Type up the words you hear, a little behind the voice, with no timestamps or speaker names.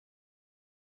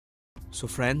So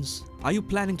friends, are you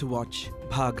planning to watch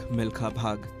Bhaag Milkha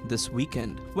Bhaag this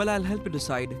weekend? Well, I'll help you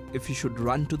decide if you should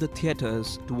run to the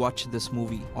theatres to watch this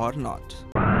movie or not.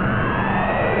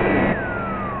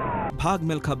 Bhaag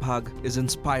Milkha Bhaag is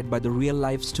inspired by the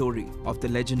real-life story of the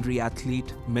legendary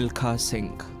athlete Milkha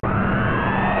Singh.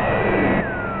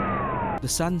 The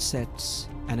sun sets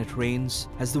and it rains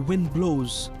as the wind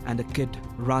blows and a kid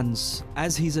runs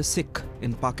as he's a Sikh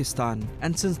in Pakistan,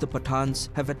 and since the Pathans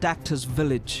have attacked his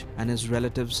village and his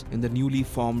relatives in the newly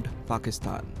formed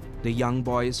Pakistan, the young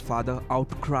boy's father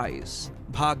outcries.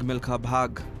 Bhaag Milkha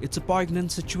Bhaag. It's a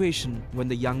poignant situation when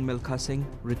the young Milkha Singh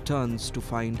returns to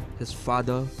find his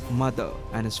father, mother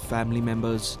and his family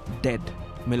members dead.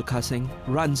 Milkha Singh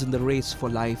runs in the race for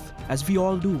life, as we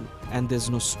all do, and there's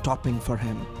no stopping for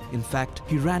him. In fact,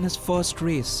 he ran his first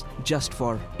race just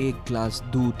for ek glass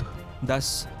doodh.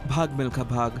 Thus, Bhaag Milkha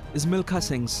Bhaag is Milkha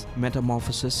Singh's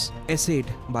metamorphosis, essayed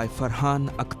by Farhan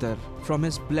Akhtar from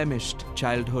his blemished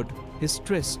childhood, his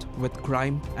tryst with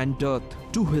crime and dearth,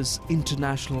 to his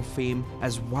international fame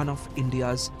as one of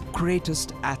India's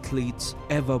greatest athletes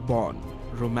ever born.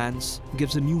 Romance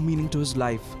gives a new meaning to his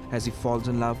life as he falls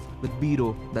in love with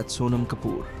Biro, that's Sonam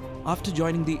Kapoor. After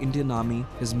joining the Indian Army,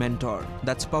 his mentor,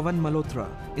 that's Pawan Malhotra,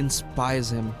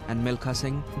 inspires him, and Milkha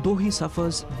Singh, though he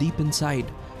suffers deep inside,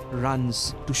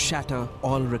 runs to shatter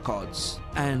all records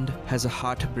and has a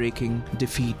heartbreaking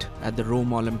defeat at the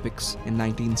Rome Olympics in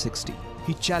 1960.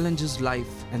 He challenges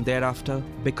life and thereafter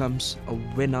becomes a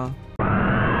winner.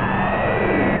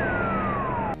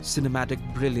 Cinematic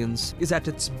brilliance is at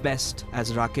its best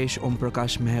as Rakesh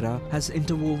Omprakash Mehra has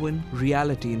interwoven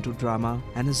reality into drama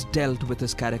and has dealt with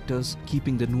his characters,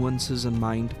 keeping the nuances in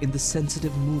mind in the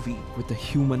sensitive movie with a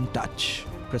human touch.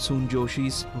 Prasoon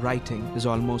Joshi's writing is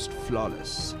almost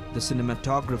flawless. The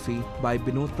cinematography by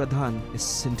Binod Pradhan is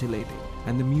scintillating,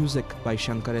 and the music by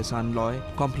Shankar Ehsaan Loy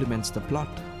complements the plot.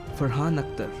 Farhan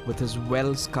Akhtar, with his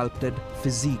well-sculpted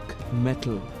physique,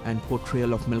 metal and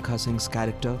portrayal of Milkha Singh's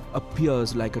character,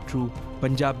 appears like a true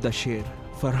Punjab da Sher.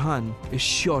 Farhan is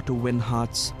sure to win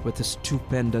hearts with his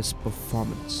stupendous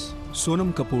performance.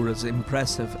 Sonam Kapoor is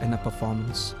impressive in a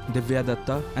performance. Divya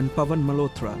Dutta and Pawan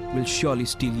Malhotra will surely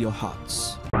steal your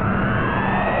hearts.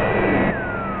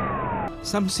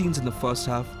 Some scenes in the first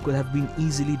half could have been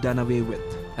easily done away with,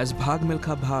 as Bhaag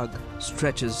Milkha Bhaag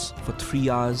stretches for 3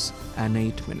 hours and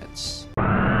 8 minutes.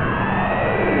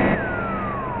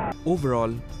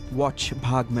 Overall, watch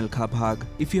Bhaag Milkha Bhaag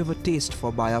if you have a taste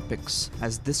for biopics,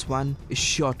 as this one is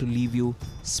sure to leave you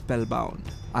spellbound.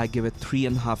 I give it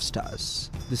 3.5 stars.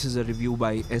 This is a review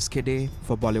by SK Day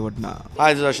for Bollywood Now.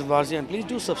 Hi, this is Ashad Varsi and please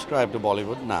do subscribe to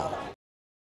Bollywood Now.